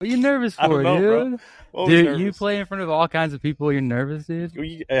What are you nervous I don't for, know, dude? bro. Dude, Nervous. you play in front of all kinds of people. You're nervous, dude.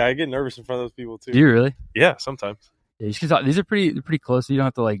 Yeah, I get nervous in front of those people too. Do you really? Yeah, sometimes. Yeah, you should talk. These are pretty close. So you don't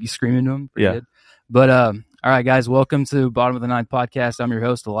have to like you scream into them. Pretty Yeah. good. But all right, guys, welcome to Bottom of the Ninth podcast. I'm your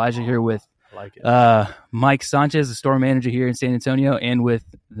host Elijah here with I like it. Mike Sanchez, the store manager here in San Antonio, and with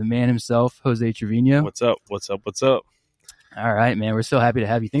the man himself, Jose Trevino. What's up? All right, man. We're so happy to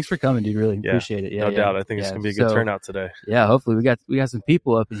have you. Thanks for coming, dude. Really appreciate it. Yeah, no doubt. I think it's gonna be a good turnout today. Yeah, hopefully we got some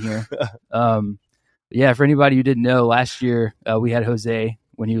people up in here. Yeah, for anybody who didn't know, last year we had Jose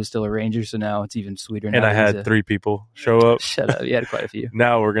when he was still a Ranger, so now it's even sweeter. And I had 3 people show up. Shut up. You had quite a few.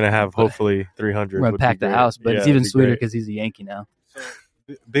 Now we're gonna have hopefully 300. We're gonna pack the house, but it's even sweeter because he's a Yankee now.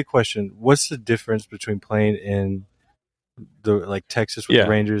 So, big question: what's the difference between playing in the Texas with the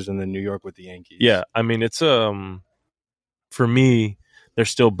Rangers and then New York with the Yankees? Yeah, I mean it's for me, they're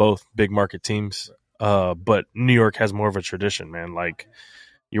still both big market teams, but New York has more of a tradition, man. Like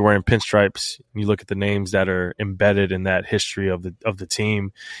you're wearing pinstripes. You look at the names that are embedded in that history of the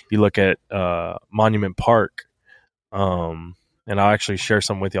team. You look at Monument Park, and I'll actually share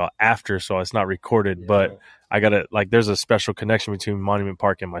some with y'all after, so it's not recorded, but. I gotta there's a special connection between Monument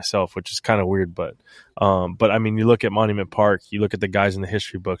Park and myself, which is kind of weird, but I mean, you look at Monument Park, you look at the guys in the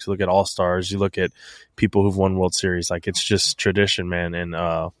history books, you look at All-Stars, you look at people who've won World Series, it's just tradition, man, and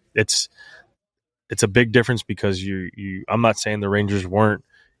it's a big difference because I'm not saying the Rangers weren't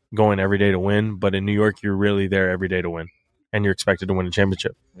going every day to win, but in New York, you're really there every day to win, and you're expected to win a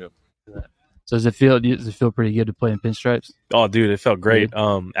championship. Yep. So does it feel pretty good to play in pinstripes? Oh, dude, it felt great.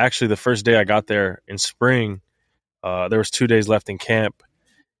 Actually, the first day I got there in spring, there was 2 days left in camp,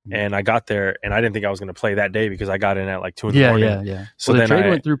 and I got there, and I didn't think I was going to play that day because I got in at 2 in the morning. Yeah. So the trade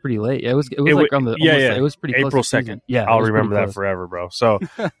went through pretty late. It was on the it was pretty April close 2nd. Yeah, I'll remember that forever, bro. So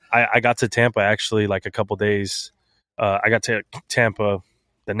I got to Tampa actually a couple days. I got to Tampa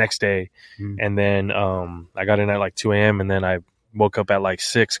the next day, and then I got in at 2 a.m. and then I woke up at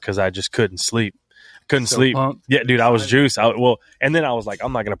 6 because I just couldn't sleep. Pumped. Yeah, dude, I was juiced. And then I was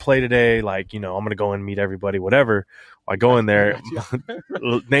I'm not going to play today. I'm going to go and meet everybody, whatever. I go in there,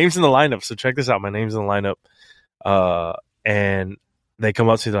 names in the lineup. So check this out. My name's in the lineup. And they come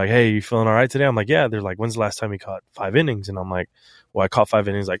up to me, they're like, hey, you feeling all right today? I'm like, yeah. They're like, when's the last time you caught 5 innings? And I'm like, well, I caught 5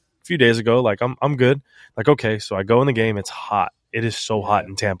 innings a few days ago. I'm good. Okay. So I go in the game. It's hot. It is so hot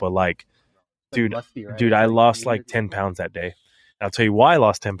in Tampa. Dude, I lost 10 pounds that day. And I'll tell you why I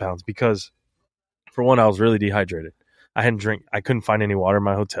lost 10 pounds, because for one, I was really dehydrated. I couldn't find any water in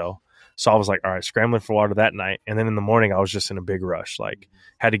my hotel. So I was all right, scrambling for water that night. And then in the morning, I was just in a big rush.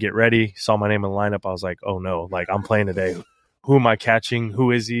 Had to get ready, saw my name in the lineup. I was like, oh no, I'm playing today. Who am I catching? Who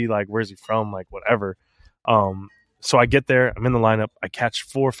is he? Where's he from? Whatever. So I get there, I'm in the lineup. I catch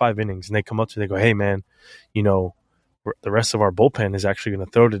 4 or 5 innings, and they come up to me, they go, hey man, the rest of our bullpen is actually going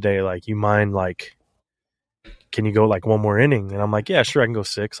to throw today. You mind, can you go one more inning? And I'm like, yeah, sure, I can go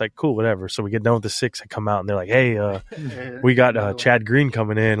 6. Cool, whatever. So we get done with the 6. I come out and they're like, hey, we got Chad Green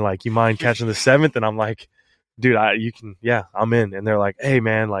coming in. You mind catching the 7th? And I'm like, dude, you can, yeah, I'm in. And they're like, hey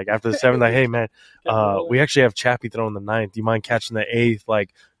man, after the 7th, hey man, we actually have Chappie throwing the 9th. Do you mind catching the 8th?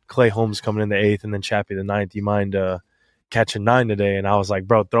 Clay Holmes coming in the 8th and then Chappie the 9th. Do you mind catching 9 today? And I was like,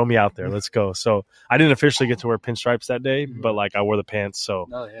 bro, throw me out there. Let's go. So I didn't officially get to wear pinstripes that day, but I wore the pants. So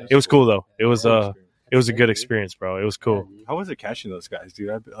it was cool though. It was a good experience, bro. It was cool. How was it catching those guys,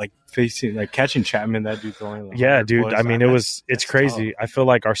 dude? Catching Chapman, that dude throwing. Yeah, dude. I mean, it's crazy. Tough. I feel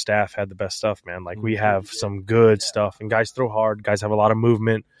like our staff had the best stuff, man. We have some good stuff, and guys throw hard. Guys have a lot of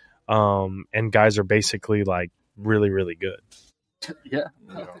movement, and guys are basically really, really good. Yeah.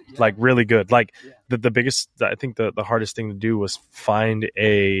 Really good. The biggest, I think the hardest thing to do was find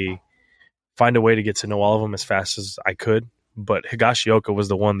a way to get to know all of them as fast as I could. But Higashioka was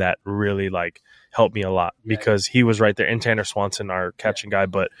the one that really helped me a lot because he was right there, and Tanner Swanson, our catching guy.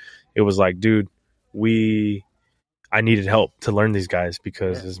 But it was dude, I needed help to learn these guys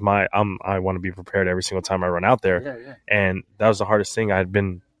because I want to be prepared every single time I run out there. And that was the hardest thing. I had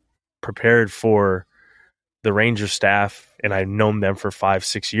been prepared for the Rangers staff, and I'd known them for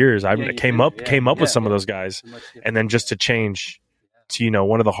 5-6 years. I came up with some of those guys, and then just to change to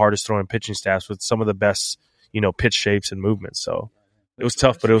one of the hardest throwing pitching staffs with some of the best pitch shapes and movements. So it was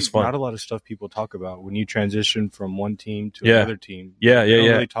tough, but it was fun. Not a lot of stuff people talk about when you transition from one team to another team. Yeah.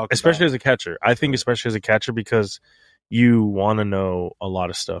 Really especially as a catcher. I think especially as a catcher because you want to know a lot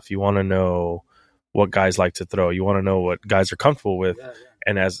of stuff. You want to know what guys like to throw. You want to know what guys are comfortable with.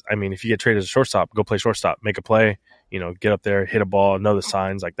 And if you get traded as a shortstop, go play shortstop, make a play, get up there, hit a ball, know the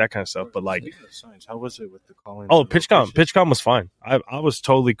signs, that kind of stuff. But signs, how was it with the calling? Oh, PitchCom was fine. I was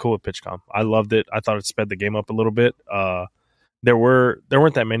totally cool with PitchCom. I loved it. I thought it sped the game up a little bit. there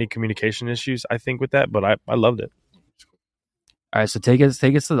weren't that many communication issues, I think, with that, but I loved it. All right, so take us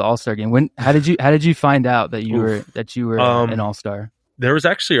to the All-Star game. How did you find out that you were an All-Star? There was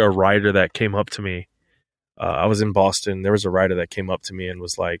actually a writer that came up to me. I was in Boston. There was a writer that came up to me and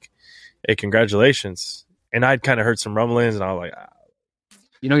was like, "Hey, congratulations!" And I'd kind of heard some rumblings, and I was like,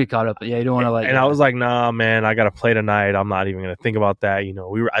 "You don't get caught up, yeah, you don't want to like." And I was like, "Nah, man, I got to play tonight. I'm not even going to think about that." You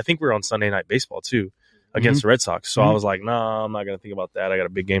know, I think we were on Sunday Night Baseball too against the Red Sox. So I was like, "Nah, I'm not going to think about that. I got a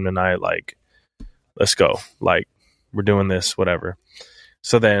big game tonight. Like, let's go. Like, we're doing this, whatever."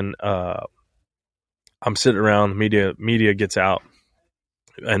 So then I'm sitting around. Media gets out,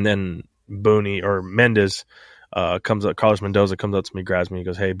 and then Booney or Mendez comes up. Carlos Mendoza comes up to me, grabs me, he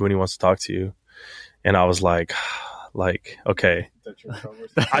goes, "Hey, Booney wants to talk to you." And I was like, okay.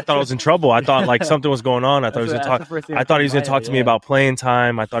 I thought I was in trouble. I thought like something was going on. I thought he was going to talk. I thought he was going to talk to me about playing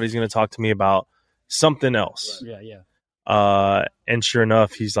time. I thought he was going to talk to me about something else. Yeah. And sure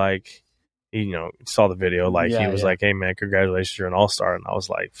enough, he's like, you know, saw the video. Like he was like, "Hey man, congratulations, you're an All-Star." And I was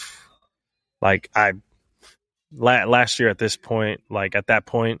like last year at this point, like at that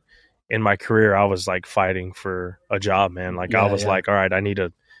point in my career, I was like fighting for a job, man. Like I was like, all right, I need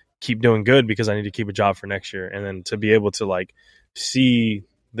to keep doing good because I need to keep a job for next year. And then to be able to like see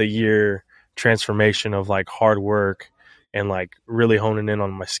the year transformation of like hard work and like really honing in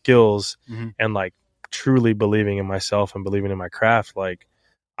on my skills and like truly believing in myself and believing in my craft. Like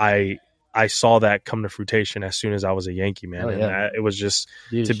I saw that come to fruition as soon as I was a Yankee, man. And it was just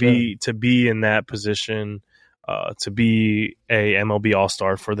to be in that position, to be a MLB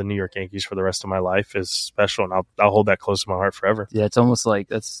All-Star for the New York Yankees for the rest of my life is special, and I'll hold that close to my heart forever. Yeah, it's almost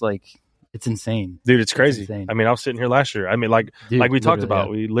like it's insane, dude. It's crazy. I mean, I was sitting here last year. I mean, like we talked about,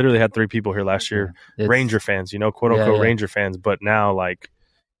 we literally had 3 people here last year, Ranger fans, you know, quote unquote Ranger fans. But now, like,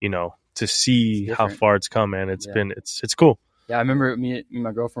 you know, to see how far it's come, man, it's been it's cool. Yeah, I remember me and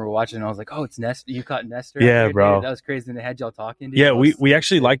my girlfriend were watching, and I was like, "Oh, it's Nestor! You caught Nestor!" Yeah, bro, dude, that was crazy. And they had y'all talking. Dude. Yeah, we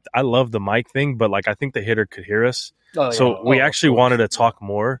actually I love the mic thing, but like I think the hitter could hear us, so we actually wanted to talk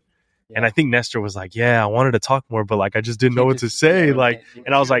more. Yeah. And I think Nestor was like, "Yeah, I wanted to talk more, but like I just didn't know what to say." Like,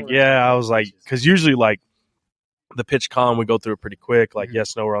 and I was like, because usually like the pitch comm, we go through it pretty quick. Like,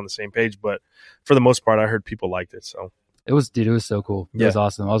 yes, no, we're on the same page, but for the most part, I heard people liked it. So it was so cool. It was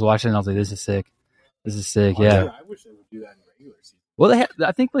awesome. I was watching, and I was like, "This is sick. Yeah." I wish they would do that in regular season. Well,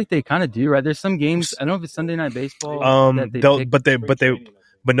 I think like they kind of do, right? There's some games. I don't know if it's Sunday Night Baseball.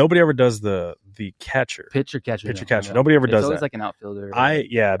 But nobody ever does the catcher, pitcher catcher. Nobody ever does that. It's always like an outfielder.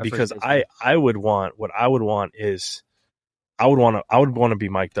 Because I would want I would want to be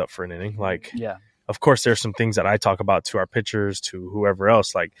mic'd up for an inning. Like, of course, there's some things that I talk about to our pitchers, to whoever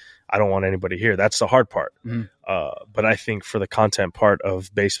else. Like, I don't want anybody here. That's the hard part. But I think for the content part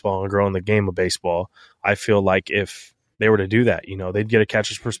of baseball and growing the game of baseball, I feel like if they were to do that, you know, they'd get a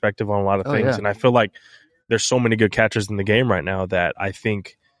catcher's perspective on a lot of things. Yeah. And I feel like there's so many good catchers in the game right now that I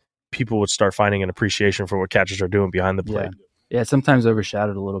think people would start finding an appreciation for what catchers are doing behind the plate. Yeah, sometimes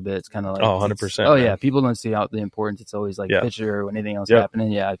overshadowed a little bit. It's kind of like 100%. Oh, yeah, people don't see out the importance. It's always like pitcher or anything else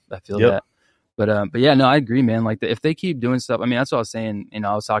happening. Yeah, I feel that. But yeah, no, I agree, man. Like if they keep doing stuff, I mean, that's what I was saying. You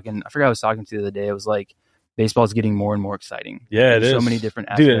know, I forgot I was talking to the other day. It was like baseball's getting more and more exciting. Yeah, it is. So many different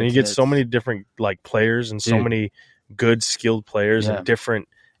aspects. Dude, and you get so many different like players and so many good skilled players and different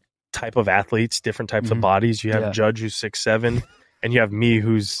type of athletes, different types of bodies. You have Judge who's 6'7", and you have me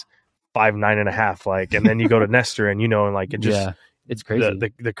who's 5'9.5", like, and then you go to Nestor, and you know, and like it just it's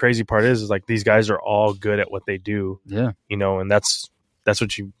crazy. The crazy part is like these guys are all good at what they do. Yeah, you know, and that's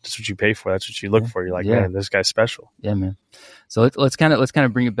what you pay for. That's what you look for. You're like, man, this guy's special. Yeah, man. So let's kind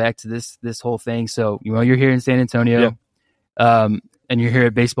of bring it back to this whole thing. So you're here in San Antonio, and you're here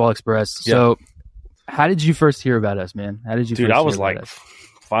at Baseball Express. Yeah. So how did you first hear about us, man? How did you? Dude, I was like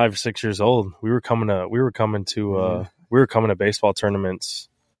 5-6 years old. We were coming to baseball tournaments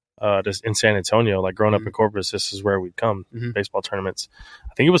just in San Antonio. Like growing up in Corpus, this is where we'd come, baseball tournaments.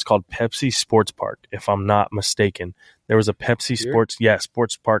 I think it was called Pepsi Sports Park, if I'm not mistaken. There was a Pepsi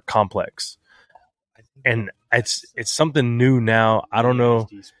Sports Park complex. And it's something new now. I don't know.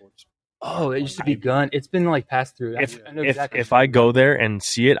 Oh, it used to be Gun. It's been like passed through. If I go there and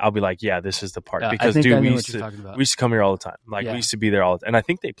see it, I'll be like, yeah, this is the park. Because dude, we used to come here all the time. Like we used to be there all the time. And I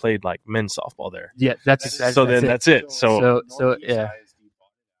think they played like men's softball there. Yeah, that's it. So yeah.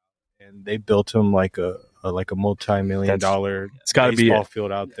 And they built him like a multi-million-dollar baseball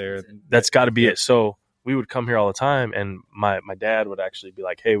field out there. That's got to be it. So we would come here all the time, and my dad would actually be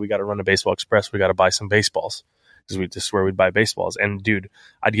like, hey, we got to run to Baseball Express. We got to buy some baseballs. Because this is where we'd buy baseballs. And dude,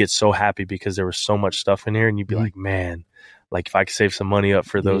 I'd get so happy because there was so much stuff in here, and you'd be like, man, like if I could save some money up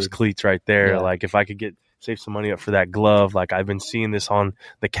for those cleats right there, like if I could get save some money up for that glove. Like I've been seeing this on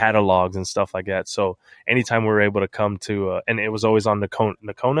the catalogs and stuff like that. So anytime we were able to come to, and it was always on Nakoma.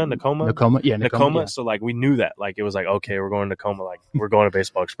 Yeah, Nakoma. Yeah. So like we knew that, like it was like, okay, we're going to Nakoma, like we're going to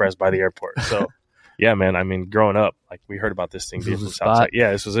Baseball Express by the airport. So yeah, man. I mean, growing up, like we heard about this thing being from Southside.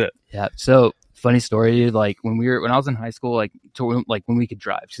 Yeah, this was it. Yeah. So funny story, like when I was in high school, like when we could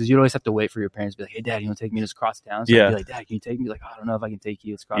drive, because you'd always have to wait for your parents to be like, hey dad, you want to take me to cross town? So I'd be like, dad, can you take me? Like, I don't know if I can take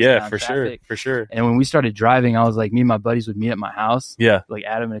you. It's cross town traffic. for sure. And when we started driving, I was like, me and my buddies would meet at my house. Yeah. Like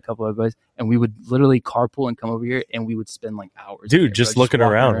Adam and a couple of buddies, and we would literally carpool and come over here, and we would spend like hours. Dude, there, just looking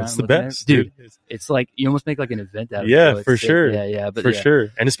around. It's the best. Dude. It's like you almost make like an event out of it. Yeah, for sure. Yeah, but for sure.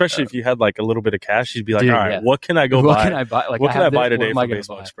 And especially if you had like a little bit of cash, you'd be like, all right, what can I buy? What can I buy? Like, what can I buy today from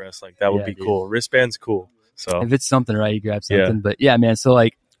Baseball Express? Like that would be cool. Wristband's cool. So if it's something right, you grab something. Yeah. But yeah, man. So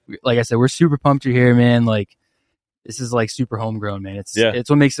like I said, we're super pumped you're here, man. Like this is like super homegrown, man. It's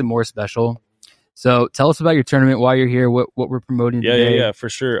what makes it more special. So tell us about your tournament, why you're here, what we're promoting today. Yeah, for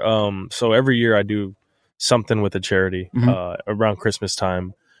sure. So every year I do something with a charity around Christmas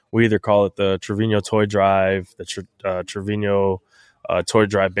time. We either call it the Trevino Toy Drive, the Trevino Toy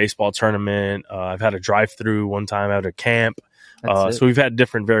Drive Baseball Tournament. I've had a drive-through one time at a camp. So we've had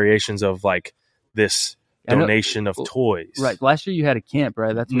different variations of like this donation of toys. Right. Last year you had a camp,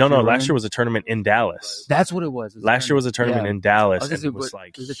 right? That's no. Last year was a tournament in Dallas. That's what it was. Last year was a tournament in Dallas. It was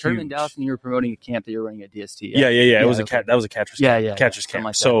like a tournament in Dallas, and you were promoting a camp that you were running at DST. Yeah. It was that was a catcher's camp. Catcher's camp.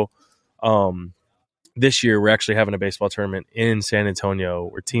 Like so, this year we're actually having a baseball tournament in San Antonio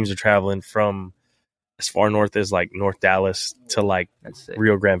where teams are traveling from as far north as like North Dallas to like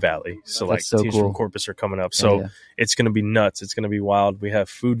Rio Grande Valley. So like teams from Corpus are coming up. So it's going to be nuts. It's going to be wild. We have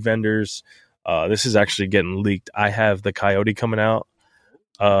food vendors. This is actually getting leaked. I have the Coyote coming out.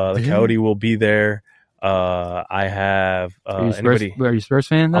 The Coyote will be there. I have anybody. Are you a Spurs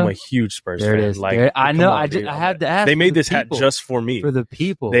fan though? I'm a huge Spurs fan. It is. Like, I know. I had to ask. They made this hat just for me. For the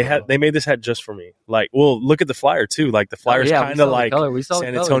people. They made this hat just for me. Like, well, look at the flyer too. Like the flyer's kind of like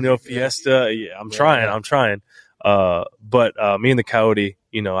San Antonio Fiesta. Yeah, I'm trying. But me and the Coyote,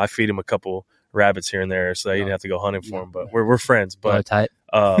 I feed him a couple rabbits here and there, so he didn't have to go hunting for him. But we're friends. But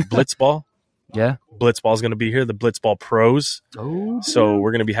Blitzball. Yeah. Blitzball is going to be here, the Blitzball Pros. Oh. So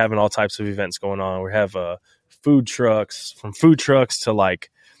we're going to be having all types of events going on. We have food trucks, from food trucks to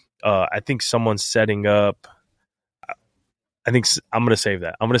like, I think someone's setting up. I think I'm going to save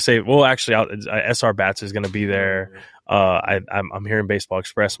that. I'm going to save. Well, actually, SR Bats is going to be there. I'm hearing Baseball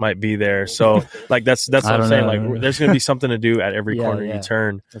Express might be there. So like that's what I'm saying. Like there's going to be something to do at every corner you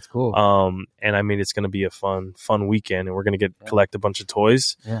turn. That's cool. And I mean it's going to be a fun weekend, and we're going to collect a bunch of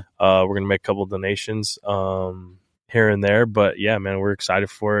toys. Yeah. We're going to make a couple of donations here and there. But yeah, man, we're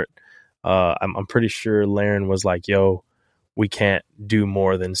excited for it. I'm pretty sure Laren was like, "Yo, we can't do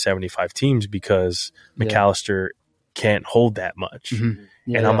more than 75 teams because McAllister can't hold that much." Mm-hmm.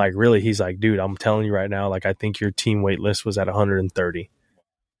 And I'm like, really? He's like, dude, I'm telling you right now, like, I think your team wait list was at 130.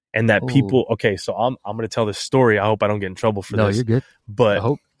 And that people, okay, so I'm going to tell this story. I hope I don't get in trouble for this. No, you're good. But, I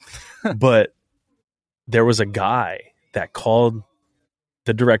hope. But there was a guy that called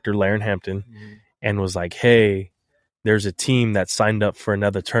the director, Laren Hampton, and was like, hey, there's a team that signed up for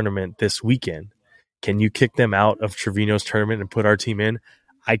another tournament this weekend. Can you kick them out of Trevino's tournament and put our team in?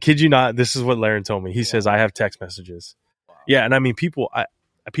 I kid you not. This is what Laren told me. He says, I have text messages. Yeah, and I mean, people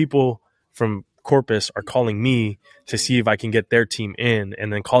from Corpus are calling me to see if I can get their team in,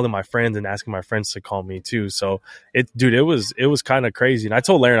 and then calling my friends and asking my friends to call me too. So it was kind of crazy. And I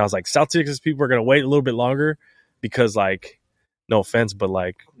told Laren, I was like, South Texas people are gonna wait a little bit longer because, like, no offense, but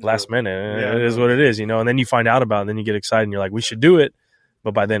like last minute, it is what it is, And then you find out about it, and then you get excited, and you're like, we should do it,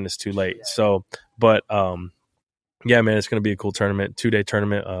 but by then it's too late. So, but yeah, man, it's gonna be a cool tournament, 2-day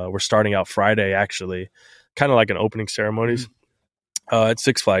tournament. We're starting out Friday, actually. Kind of like an opening ceremonies at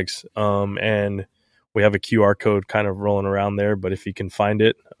Six Flags. And we have a QR code kind of rolling around there, but if you can find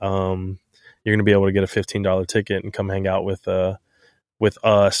it, you're going to be able to get a $15 ticket and come hang out with us.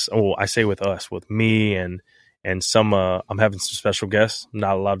 Oh, I say with us, with me and some, I'm having some special guests. I'm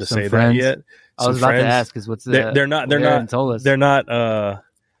not allowed to say that yet. I was about to ask, because what's the,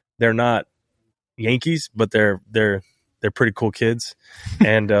 they're not Yankees, but they're pretty cool kids,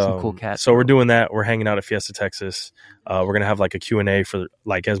 and cool cats, so we're doing that. We're hanging out at Fiesta, Texas. We're gonna have like a Q&A for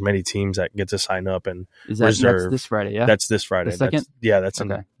like as many teams that get to sign up and reserve. That's this Friday, yeah. That's this Friday. The second?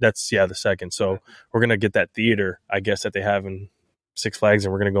 That's the second. So we're gonna get that theater, I guess, that they have in Six Flags,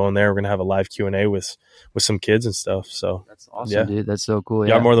 and we're gonna go in there. We're gonna have a live Q&A with some kids and stuff. So that's awesome, dude. That's so cool.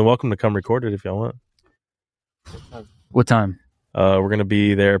 Y'all are more than welcome to come record it if y'all want. What time? We're gonna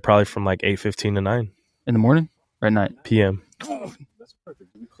be there probably from like 8:15 to 9 in the morning. Or at night? PM. That's perfect.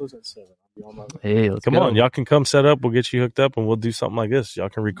 We close at 7. Hey, let's come go. on, y'all can come set up. We'll get you hooked up, and we'll do something like this. Y'all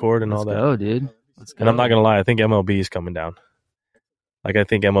can record and all that. Let's go, dude. Let's go. And I'm not gonna lie, I think MLB is coming down. Like, I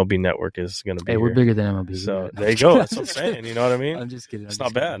think MLB Network is gonna be. Hey, we're here. bigger than MLB. So there you go. That's what I'm saying. You know what I mean? I'm just kidding. It's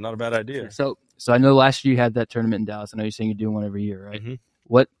not bad. Not a bad idea. So I know last year you had that tournament in Dallas. I know you're saying you're doing one every year, right? Mm-hmm.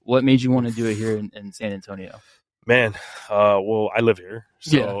 What made you want to do it here in San Antonio? Man, well, I live here,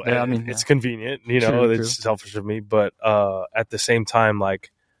 so I mean, it's convenient. You know, it's selfish of me, but at the same time,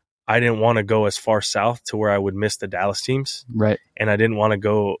 like, I didn't want to go as far south to where I would miss the Dallas teams, right? And I didn't want to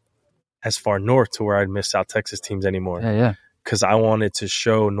go as far north to where I'd miss South Texas teams anymore. Yeah. Because I wanted to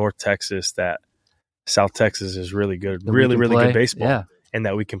show North Texas that South Texas is really good, really good baseball, and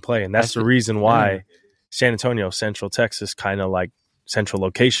that we can play. And that's the reason why San Antonio, Central Texas, kind of like central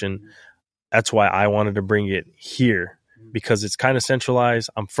location. That's why I wanted to bring it here, because it's kind of centralized.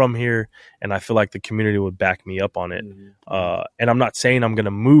 I'm from here, and I feel like the community would back me up on it. And I'm not saying I'm going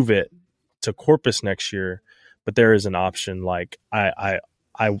to move it to Corpus next year, but there is an option. Like, I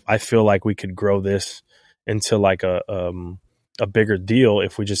feel like we could grow this into like a bigger deal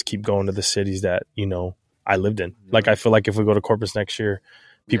if we just keep going to the cities that, you know, I lived in. Like, I feel like if we go to Corpus next year,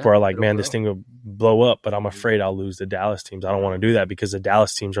 people are like, man, this thing will blow up, but I'm afraid I'll lose the Dallas teams. I don't want to do that, because the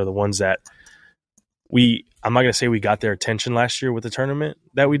Dallas teams are the ones that I'm not going to say we got their attention last year with the tournament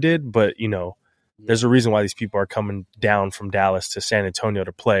that we did, but, you know, there's a reason why these people are coming down from Dallas to San Antonio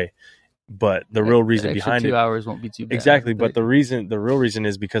to play. But the real reason behind 2 hours won't be too bad. Exactly. But the real reason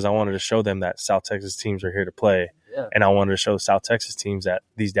is because I wanted to show them that South Texas teams are here to play. Yeah. And I wanted to show South Texas teams that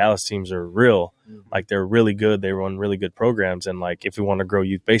these Dallas teams are real. Like, they're really good. They run really good programs. And, like, if we want to grow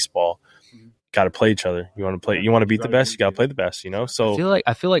youth baseball, got to play each other. You want to beat the best, you got to play the best, you know? So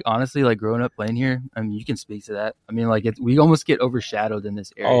I feel like honestly, like, growing up playing here, I mean, you can speak to that. I mean, like, we almost get overshadowed in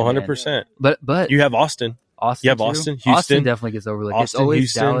this area. 100%. Man. But you have Austin. You have Austin, Houston. Austin definitely gets overlooked. It's always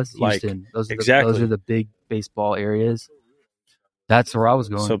Houston, Dallas, Houston. Like, those are the big baseball areas. That's where I was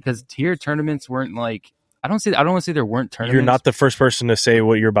going, because here tournaments weren't like. I don't want to say there weren't tournaments. You're not the first person to say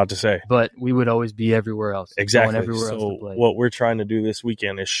what you're about to say. But we would always be everywhere else. Exactly. Everywhere else to play. What we're trying to do this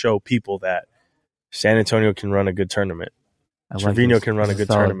weekend is show people that San Antonio can run a good tournament. Trevino can run a good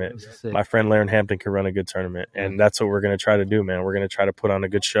tournament. My friend Laren Hampton can run a good tournament. And that's what we're going to try to do, man. We're going to try to put on a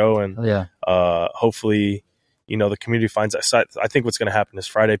good show. And hopefully, you know, the community finds us. I think what's going to happen is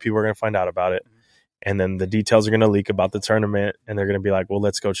Friday, people are going to find out about it. And then the details are going to leak about the tournament. And they're going to be like, well,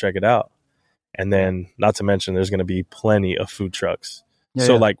 let's go check it out. And then, not to mention, there's going to be plenty of food trucks.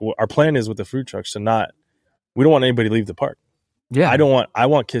 Like, our plan is with the food trucks to we don't want anybody to leave the park. Yeah. I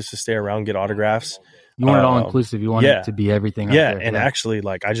want kids to stay around, get autographs. You want it all inclusive. You want it to be everything out there. And actually,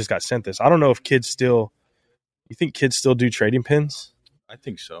 like, I just got sent this. I don't know if you think kids still do trading pins? I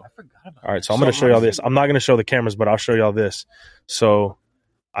think so. I forgot about All right, so I'm going to show y'all this. I'm not going to show the cameras, but I'll show y'all this. So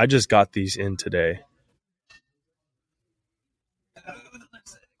I just got these in today.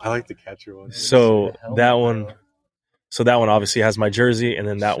 I like the catcher one. So that one obviously has my jersey, and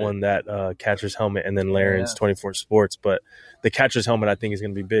then that one, that catcher's helmet, and then Laren's 24 Sports. But the catcher's helmet, I think, is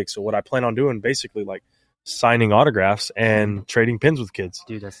going to be big. So what I plan on doing, basically, like, signing autographs and trading pins with kids.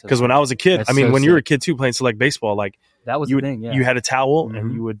 Dude, that's because when I was a kid, when you were a kid too, playing select baseball, like, that was the thing. Yeah, you had a towel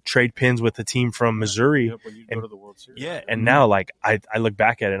and you would trade pins with a team from Missouri. When you go to the World Series. Yeah, and now, like, I look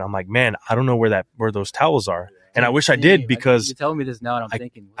back at it and I'm like, man, I don't know where those towels are. And I wish I did, because you're telling me this now, and I'm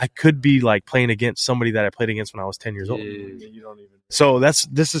thinking I could be like playing against somebody that I played against when I was 10 years old. So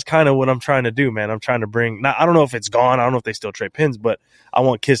this is kind of what I'm trying to do, man. I'm trying to bring. Now, I don't know if it's gone. I don't know if they still trade pins, but I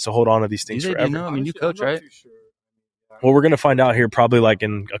want kids to hold on to these things forever. You know, I mean, you coach, right? Well, we're gonna find out here probably like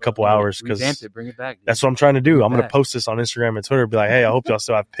in a couple hours, because bring it back. That's what I'm trying to do. I'm gonna post this on Instagram and Twitter. Be like, hey, I hope y'all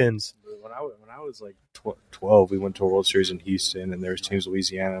still have pins. When I was like 12, we went to a World Series in Houston, and there was teams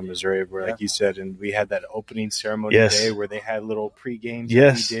Louisiana, Missouri, where, like you said, and we had that opening ceremony day where they had little pre-games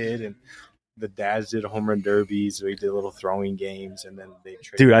that we did, and the dads did home run derbies. We did little throwing games, and then they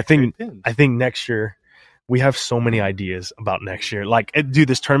traded. Dude, I think next year we have so many ideas about next year. Like, dude,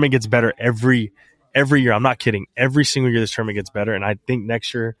 this tournament gets better every year. I'm not kidding. Every single year this tournament gets better, and I think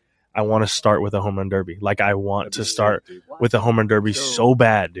next year I want to start with a home run derby. Like, I want to start with a home run derby so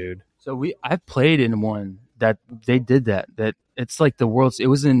bad, dude. So I've played in one that they did that it's like the world's. It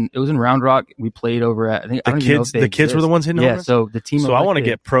was in Round Rock. We played over at, I think, the kids were the ones hitting. Yeah. So the team. So I want to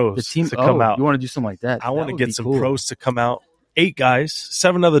get pros to come out. You want to do something like that? I want to get some pros to come out. 8 guys,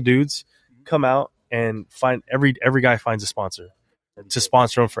 7 other dudes come out and find every guy finds a sponsor to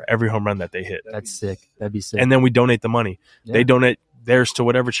sponsor them for every home run that they hit. That's sick. That'd be sick. And then we donate the money. Yeah. They donate theirs to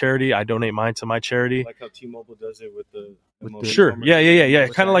whatever charity. I donate mine to my charity. Like how T-Mobile does it with the sure. Yeah.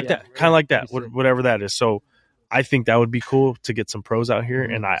 Kind of like that. Whatever that is. So I think that would be cool to get some pros out here.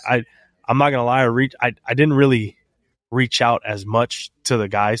 And I I'm not gonna lie, I didn't really reach out as much to the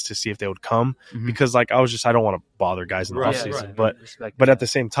guys to see if they would come because like I don't want to bother guys in the off season. But at the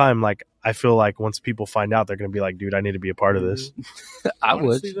same time, like I feel like once people find out, they're gonna be like, dude, I need to be a part of this. I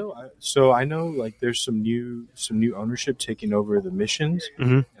would. So I know like there's some new ownership taking over the Missions.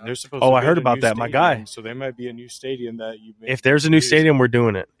 And they're supposed I heard about that. My guy. So there might be a new stadium that you. If there's a new stadium, we're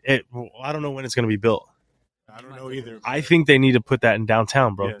doing it. I don't know when it's gonna be built. I don't know either. I think they need to put that in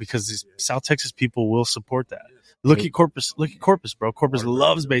downtown, bro, because these South Texas people will support that. Look at Corpus, bro. Corpus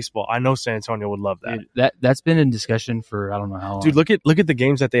loves baseball. I know San Antonio would love that. Dude, that's been in discussion for I don't know how long. Dude, look at the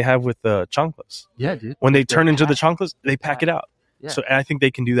games that they have with the Chanclas. Yeah, dude. When they turn into the Chanclas, they pack it out. Yeah. So and I think they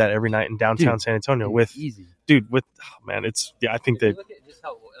can do that every night in downtown San Antonio easy. I think they look at just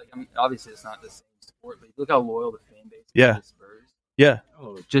how obviously it's not the same sport, but look how loyal the fan base is to Spurs. Yeah.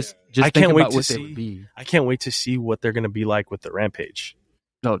 Just I think can't about wait what to they would be. I can't wait to see what they're going to be like with the Rampage.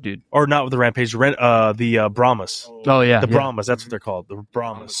 No, dude. Or not with the Rampage, the Brahmas. Oh, yeah. The Brahmas, that's what they're called, the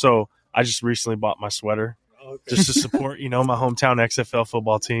Brahmas. So I just recently bought my sweater just to support, my hometown XFL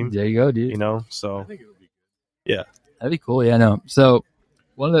football team. There you go, dude. So I think it would be good. Yeah. That'd be cool. Yeah, no. So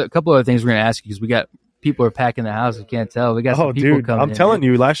a couple other things we're going to ask you because we got people are packing the house. We can't tell. We got some people coming I'm telling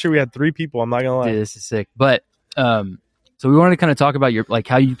you, last year we had 3 people. I'm not going to lie. Dude, this is sick. But so we wanted to kind of talk about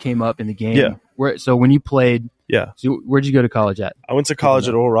how you came up in the game. Yeah. So when you played. Yeah. So where'd you go to college at? I went to college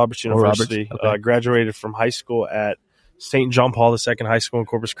at Oral Roberts University. Okay. Graduated from high school at St. John Paul II High School in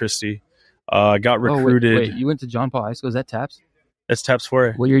Corpus Christi. Got recruited. Wait, you went to John Paul High School? Is that TAPS? That's TAPS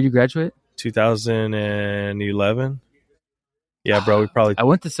for What year did you graduate? 2011. Yeah, bro. We probably. I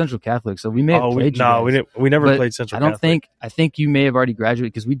went to Central Catholic, so we may have played. We didn't. We never played Central. I think you may have already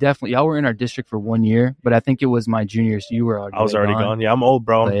graduated because y'all were in our district for 1 year, but I think it was my junior, so you were already. I was already gone. Yeah, I'm old,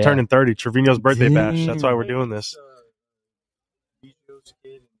 bro. I'm turning 30. Trevino's birthday bash. That's why we're doing this.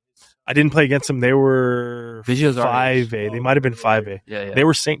 I didn't play against them. They were 5A. They might have been 5A. Yeah. They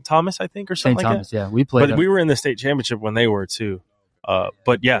were St. Thomas, I think, or something like that. St. Thomas, yeah. We played. But we were in the state championship when they were too.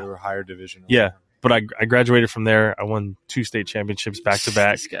 But yeah, they were higher division. Yeah. But I graduated from there. I won 2 state championships back to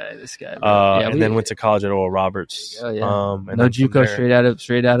back. This guy. And then went to college at Oral Roberts. Oh yeah. No JUCO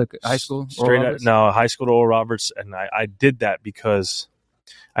straight out of high school. High school to Oral Roberts, and I did that because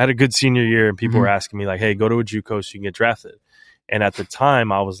I had a good senior year, and people were asking me like, "Hey, go to a JUCO so you can get drafted." And at the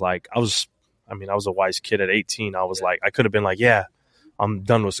time, I was a wise kid at 18. I was like, I could have been like, "Yeah, I'm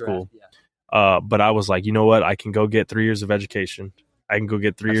done with school," but I was like, you know what? I can go get 3 years of education. I can go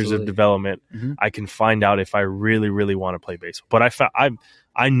get 3 years of development. I can find out if I really, really want to play baseball. But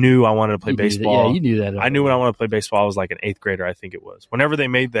I knew I wanted to play baseball. Yeah, you knew that. I knew when I wanted to play baseball. I was like an 8th grader, I think it was. Whenever they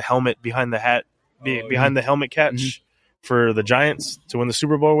made the helmet behind the hat, behind the helmet catch for the Giants to win the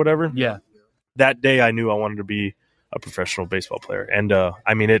Super Bowl or whatever. Yeah. That day, I knew I wanted to be a professional baseball player. And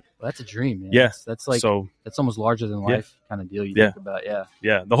that's a dream, man. Yeah. That's almost larger than life kind of deal you think about. Yeah.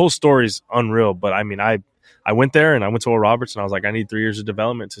 Yeah. The whole story's unreal. But I went there and I went to Oral Roberts and I was like, I need 3 years of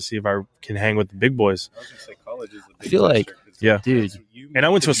development to see if I can hang with the big boys. I was going to say college is the big I feel like, dude. And I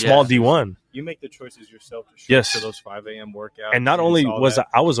went to a small D1. You make the choices yourself to show up to those 5 a.m. workouts. And not only was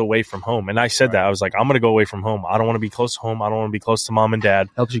I was away from home, and I said that. I was like, I'm going to go away from home. I don't want to be close to home. I don't want to be close to mom and dad.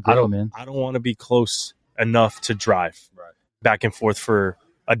 Helps you grow, man. I don't want to be close enough to drive back and forth for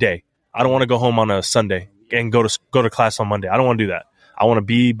a day. I don't want to go home on a Sunday and go to class on Monday. I don't want to do that. I want to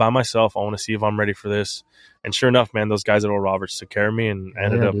be by myself. I want to see if I'm ready for this. And sure enough, man, those guys at Oral Roberts took care of me and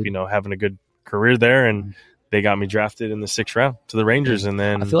ended up, having a good career there. And they got me drafted in the 6th round to the Rangers. And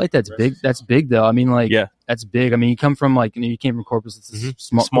then I feel like that's big. That's big, though. I mean, that's big. I mean, you come from you came from Corpus. It's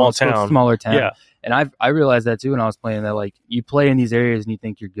a smaller town. Yeah. And I realized that too when I was playing that. You play in these areas and you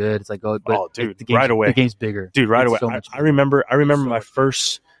think you're good. It's like, dude, right away, the game's bigger, dude. Right away. I remember my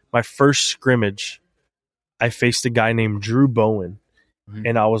first scrimmage. I faced a guy named Drew Bowen,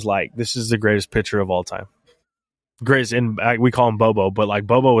 and I was like, "This is the greatest pitcher of all time." Greatest, and we call him Bobo, but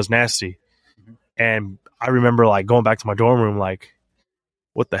Bobo was nasty. And I remember going back to my dorm room,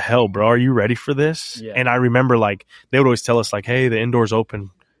 what the hell, bro? Are you ready for this? Yeah. And I remember they would always tell us hey, the indoor's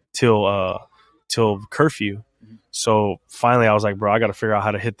open till curfew. So finally I was like, bro, I got to figure out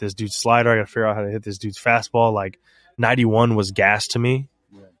how to hit this dude's slider. I got to figure out how to hit this dude's fastball. 91 was gas to me.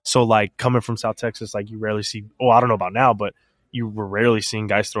 Yeah. So coming from South Texas, you rarely see, I don't know about now, but you were rarely seeing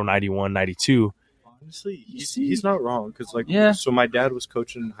guys throw 91, 92. Honestly, he's not wrong because so my dad was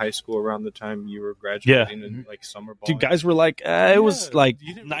coaching in high school around the time you were graduating in summer ball. Dude, guys were it was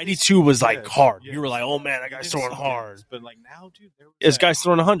 92 was hard. You were like, oh man, that guy's throwing hard. But now, dude, this guy's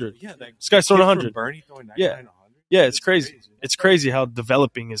throwing 100. Yeah, this guy's throwing 100. Bernie throwing 99, 100. Yeah, it's crazy. It's crazy how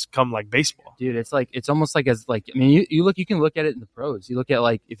developing has come like baseball. Dude, it's almost like you can look at it in the pros. You look at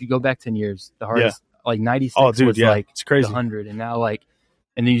like if you go back 10 years, the hardest like 96 was like it's crazy. 100, and now like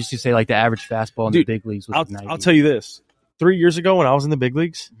and then you used to say like the average fastball in the big leagues was 90. I'll tell you this: 3 years ago when I was in the big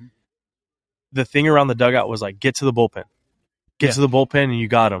leagues, the thing around the dugout was like get to the bullpen, to the bullpen, and you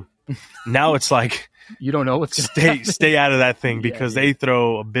got them. Now it's like you don't know what's going to stay out of that thing because they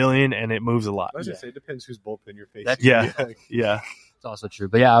throw a billion and it moves a lot. I was gonna say it depends whose bullpen you're facing. Yeah. It's also true.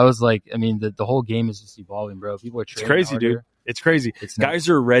 But yeah, I was like, I mean, the whole game is just evolving, bro. People are training. It's crazy, harder. dude. It's crazy. Guys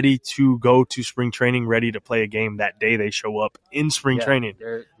are ready to go to spring training, ready to play a game that day they show up in spring training.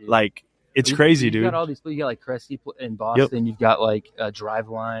 Like, it's crazy, dude. You got all these people. You got like Cressy in Boston. You've got like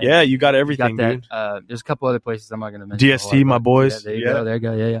Driveline. Yeah, you got everything, dude. There's a couple other places I'm not going to mention. DST, my boys. There you go. There you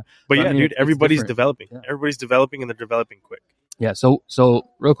go. Yeah. But I mean, dude, everybody's developing. Yeah. Everybody's developing, and they're developing quick. Yeah. So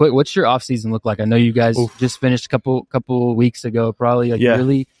real quick, what's your off season look like? I know you guys just finished a couple weeks ago, probably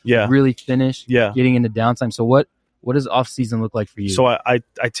really finished. Yeah. Getting into downtime. So what does off season look like for you? So I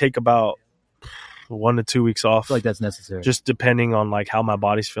take about 1 to 2 weeks off. I feel like that's necessary. Just depending on like how my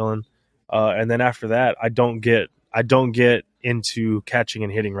body's feeling. And then after that, I don't get into catching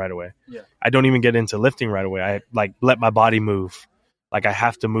and hitting right away. Yeah. I don't even get into lifting right away. I like let my body move. Like I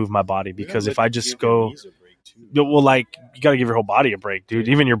have to move my body because if I just go, well, like you got to give your whole body a break, dude.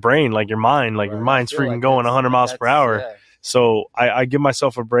 Even your brain, like your mind, like your mind's freaking like going 100 miles per hour. Yeah. So I give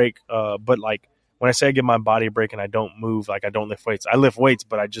myself a break. But like when I say I give my body a break and I don't move, like I don't lift weights. I lift weights,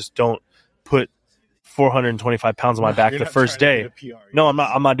 but I just don't put 425 pounds on my back the first day. No,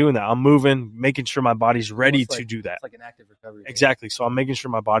 I'm not doing that. I'm moving, making sure my body's ready to do that. It's like an active recovery. Exactly. So I'm making sure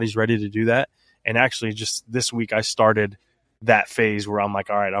my body's ready to do that. And actually just this week I started that phase where I'm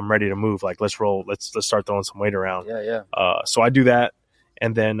like, all right, I'm ready to move. Like, let's roll. Let's start throwing some weight around. Yeah. So I do that.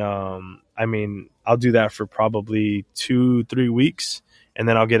 And then, I'll do that for probably 2-3 weeks. And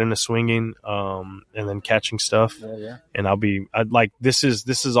then I'll get into swinging, and then catching stuff. Yeah. And this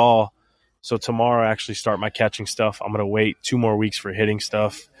is all. So tomorrow I actually start my catching stuff. I'm going to wait 2 more weeks for hitting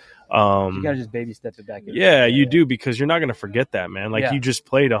stuff. You got to just baby step it back in. Yeah, you do, because you're not going to forget that, man. Like you just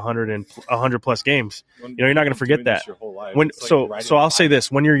played 100 plus games. You're not going to forget that. So I'll say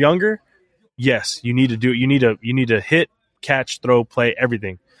this, when you're younger, yes, you need to do it. You need to hit, catch, throw, play,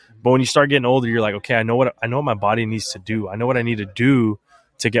 everything. But when you start getting older, you're like, okay, I know what my body needs to do. I know what I need to do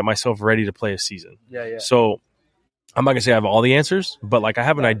to get myself ready to play a season. Yeah. So I'm not going to say I have all the answers, but like I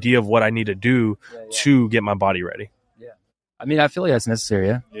have an idea of what I need to do to get my body ready. Yeah. I mean, I feel like that's necessary.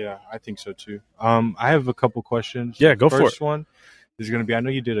 Yeah. Yeah, I think so too. I have a couple questions. Yeah, go for it. First one is going to be, I know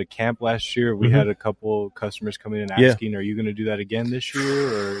you did a camp last year. We had a couple customers come in and asking, are you going to do that again this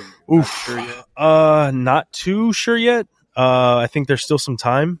year or not sure yet? Not too sure yet. I think there's still some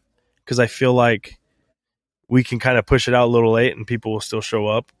time because I feel like we can kind of push it out a little late and people will still show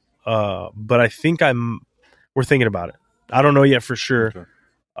up. But I think we're thinking about it. I don't know yet for sure. Okay.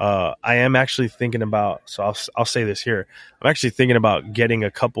 I am actually thinking about, so I'll say this here. I'm actually thinking about getting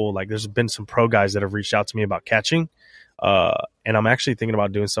a couple, like there's been some pro guys that have reached out to me about catching. And I'm actually thinking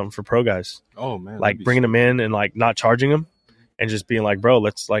about doing something for pro guys. Oh man. Like bringing them in and like not charging them and just being like, bro,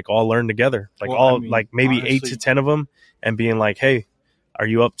 let's like all learn together. Like maybe honestly, 8 to 10 of them and being like, hey, are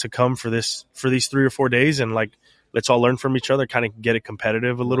you up to come for these 3 or 4 days? And like, let's all learn from each other, kind of get it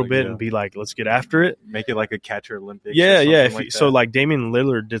competitive a little bit and be like, let's get after it. Make it like a catcher Olympics. Yeah. So like Damian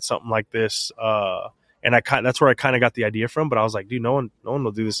Lillard did something like this. And that's where I kind of got the idea from. But I was like, dude, no one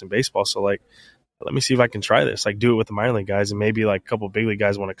will do this in baseball. So like, let me see if I can try this. Like do it with the minor league guys and maybe like a couple of big league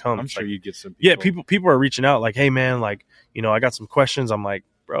guys want to come. I'm sure you get some people. Yeah, people are reaching out like, hey man, like, I got some questions. I'm like,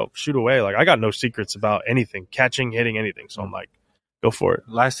 bro, shoot away. Like I got no secrets about anything, catching, hitting, anything. So I'm like, go for it.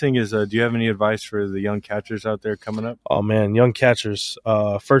 Last thing is, do you have any advice for the young catchers out there coming up? Oh man, young catchers.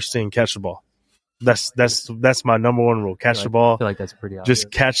 First thing, catch the ball. That's my number one rule. Catch the ball. I feel like that's pretty obvious.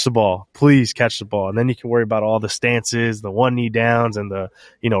 Just catch the ball. Please catch the ball, and then you can worry about all the stances, the 1 knee downs, and the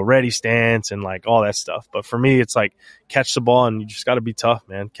ready stance, and like all that stuff. But for me, it's like catch the ball, and you just got to be tough,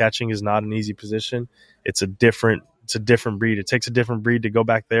 man. Catching is not an easy position. It's a different breed. It takes a different breed to go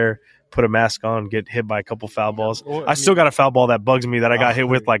back there, put a mask on, get hit by a couple foul balls. I still got a foul ball that bugs me that I got hit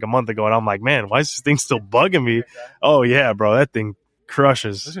with like a month ago, and I'm like, man, why is this thing still bugging me? Oh yeah, bro, that thing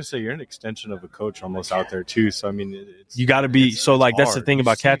crushes. I was gonna say you're an extension of a coach almost out there too. So I mean, you got to be so like that's the thing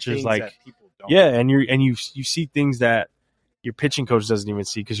about catchers, like and you see things that your pitching coach doesn't even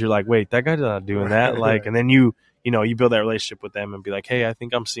see because you're like, wait, that guy's not doing that. Like, and then you build that relationship with them and be like, hey, I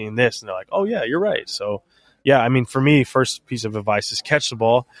think I'm seeing this, and they're like, oh yeah, you're right. So. Yeah, I mean, for me, first piece of advice is catch the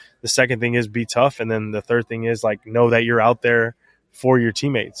ball. The second thing is be tough. And then the third thing is, like, know that you're out there for your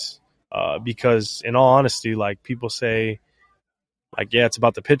teammates. because in all honesty, like people say, like, yeah, it's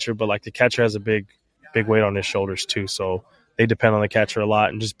about the pitcher, but like the catcher has a big weight on his shoulders too. So they depend on the catcher a lot,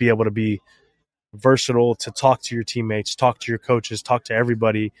 and just be able to be versatile to talk to your teammates, talk to your coaches, talk to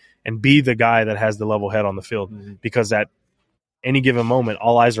everybody, and be the guy that has the level head on the field. Because at any given moment,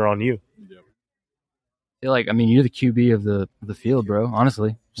 all eyes are on you. I feel like, I mean, you're the QB of the field, bro.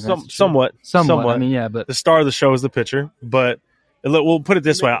 Honestly, somewhat. I mean, yeah, but the star of the show is the pitcher. But we'll put it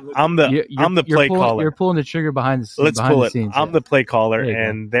this way: I'm the play caller. You're pulling the trigger behind the scenes. Let's pull it. I'm the play caller,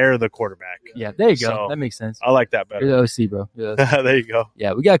 and they're the quarterback. Yeah, there you go. So, that makes sense. I like that better. You're the OC, bro. There you go.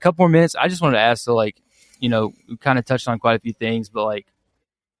 Yeah, we got a couple more minutes. I just wanted to ask. So, like, you know, we kind of touched on quite a few things, but like,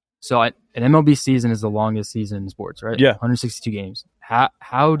 so an MLB season is the longest season in sports, right? Yeah, 162 games.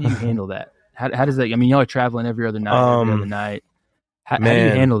 How do you handle that? How does that? I mean, y'all are traveling every other night. How do you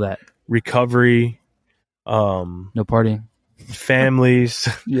handle that? Recovery. No partying. Families.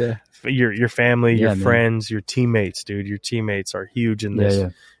 Yeah. Your family, your friends, your teammates, dude. Your teammates are huge in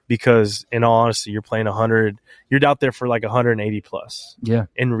this because, in all honesty, you're playing 100. You're out there for like 180 plus. Yeah.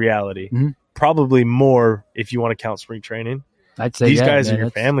 In reality, probably more if you want to count spring training. I'd say these guys are your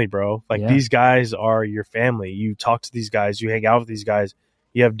family, bro. Like these guys are your family. You talk to these guys. You hang out with these guys.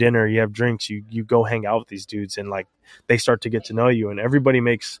 You have dinner. You have drinks. You go hang out with these dudes, and like they start to get to know you. And everybody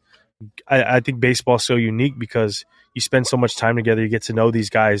makes. I think baseball is so unique because you spend so much time together. You get to know these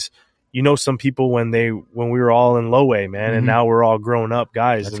guys. You know some people when we were all in low A, man, and now we're all grown up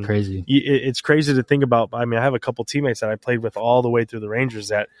guys. That's and crazy. It's crazy to think about. I mean, I have a couple teammates that I played with all the way through the Rangers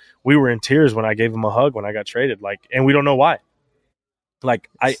that we were in tears when I gave them a hug when I got traded. Like, and we don't know why.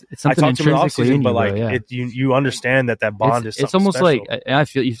 Like I talked to them in the offseason, but like you understand that bond is. It's almost special. like I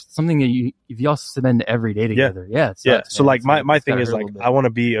feel something that if y'all spend every day together. Yeah. So like my thing is like I want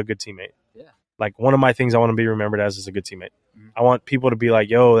to be a good teammate. Yeah. Like one of my things I want to be remembered as is a good teammate. I want people to be like,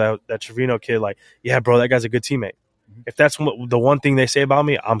 yo, that Trevino kid, like, yeah, bro, that guy's a good teammate. If that's the one thing they say about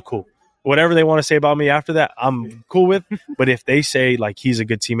me, I'm cool. Whatever they want to say about me after that, I'm cool with. But if they say like he's a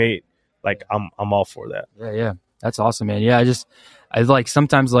good teammate, like I'm all for that. Yeah. That's awesome, man. Yeah, I like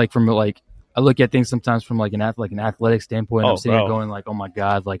sometimes like from like I look at things sometimes from like an athletic standpoint. I'm sitting there going like, oh my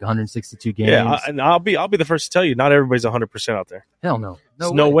god, like 162 games. Yeah, and I'll be the first to tell you, not everybody's 100% out there. Hell no,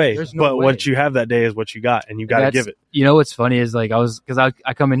 no way. But what you have that day is what you got, and you got to give it. You know what's funny is like because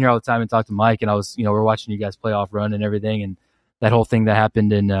I come in here all the time and talk to Mike, and I was we're watching you guys playoff run and everything, and that whole thing that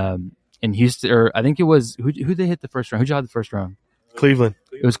happened in Houston, or I think it was who they hit the first round. Who'd you have the first round? Cleveland.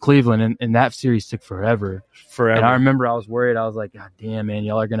 It was Cleveland, and that series took forever. And I remember I was worried. I was like, God damn, man,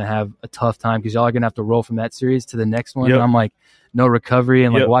 y'all are going to have a tough time because y'all are going to have to roll from that series to the next one. And I'm like, no recovery.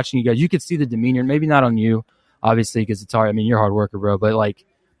 And like watching you guys, you could see the demeanor, maybe not on you, obviously, because it's hard. I mean, you're a hard worker, bro. But like,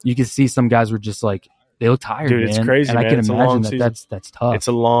 you could see some guys were just like, they look tired, dude, man. It's crazy, and man. I can imagine that's tough. It's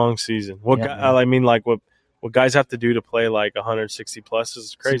a long season. I mean, like what guys have to do to play like 160 plus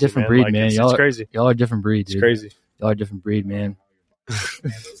is crazy. It's a different breed, man. It's crazy. Y'all are a different breed, dude. It's crazy. Y'all are a different breed, man.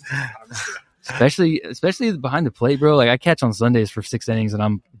 especially behind the plate, bro. Like I catch on Sundays for 6 innings and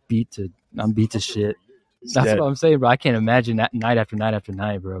I'm beat to shit. That's what I'm saying, bro. I can't imagine that night after night after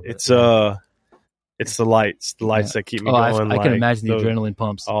night, bro. But, it's the lights that keep me going. I can imagine the adrenaline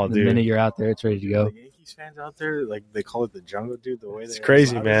pumps. The minute you're out there, it's ready to go. The Yankees fans out there, like they call it the jungle, dude. The way it's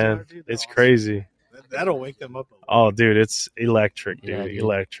crazy, man. It's crazy. That'll wake them up. Oh, dude, it's electric, dude.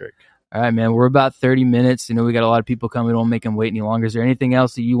 Electric. All right, man. We're about 30 minutes. We got a lot of people coming. We don't make them wait any longer. Is there anything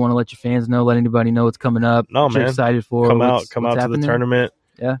else that you want to let your fans know? Let anybody know what's coming up? No, man. You're excited for? Come out to the tournament.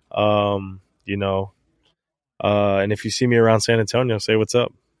 Yeah. And if you see me around San Antonio, say what's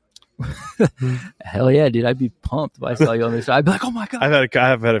up. Hell yeah, dude. I'd be pumped if I saw you on this. I'd be like, oh my god.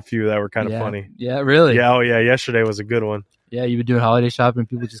 I've had a few that were kind of funny. Yeah, really? Yeah. Oh yeah. Yesterday was a good one. Yeah, you've been doing holiday shopping and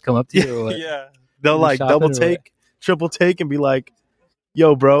people just come up to you. Or what? Yeah. They'll like double take, triple take, and be like,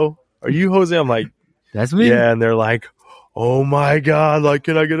 "Yo, bro, are you Jose?" I'm like, "That's me." Yeah, and they're like, "Oh my god, like,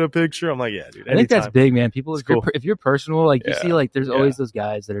 can I get a picture?" I'm like, "Yeah, dude." I think that's big, man. People, if you're personal, like you see, like there's always those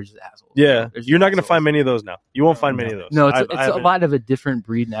guys that are just assholes. Yeah, you're not gonna find many of those now. You won't find many of those. No, it's a lot of a different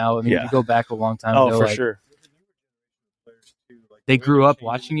breed now. I mean, if you go back a long time ago, for sure. They grew up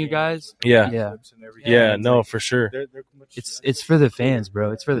watching you guys. Yeah. No, for sure. It's for the fans,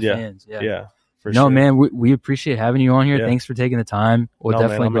 bro. It's for the fans. Yeah. Man, we appreciate having you on here. Thanks for taking the time. We'll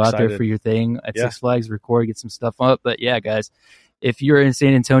definitely go out there for your thing at Six Flags, record, get some stuff up. But yeah, guys, if you're in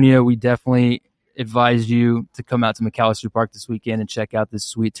San Antonio, we definitely advise you to come out to McAllister Park this weekend and check out this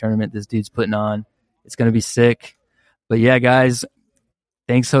sweet tournament this dude's putting on. It's going to be sick. But yeah, guys,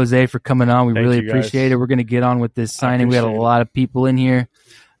 thanks, Jose, for coming on. We really appreciate it. We're going to get on with this signing. We had a lot of people in here.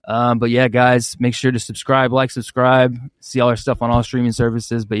 But yeah, guys, make sure to subscribe, see all our stuff on all streaming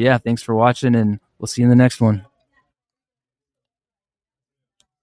services. But yeah, thanks for watching, and we'll see you in the next one.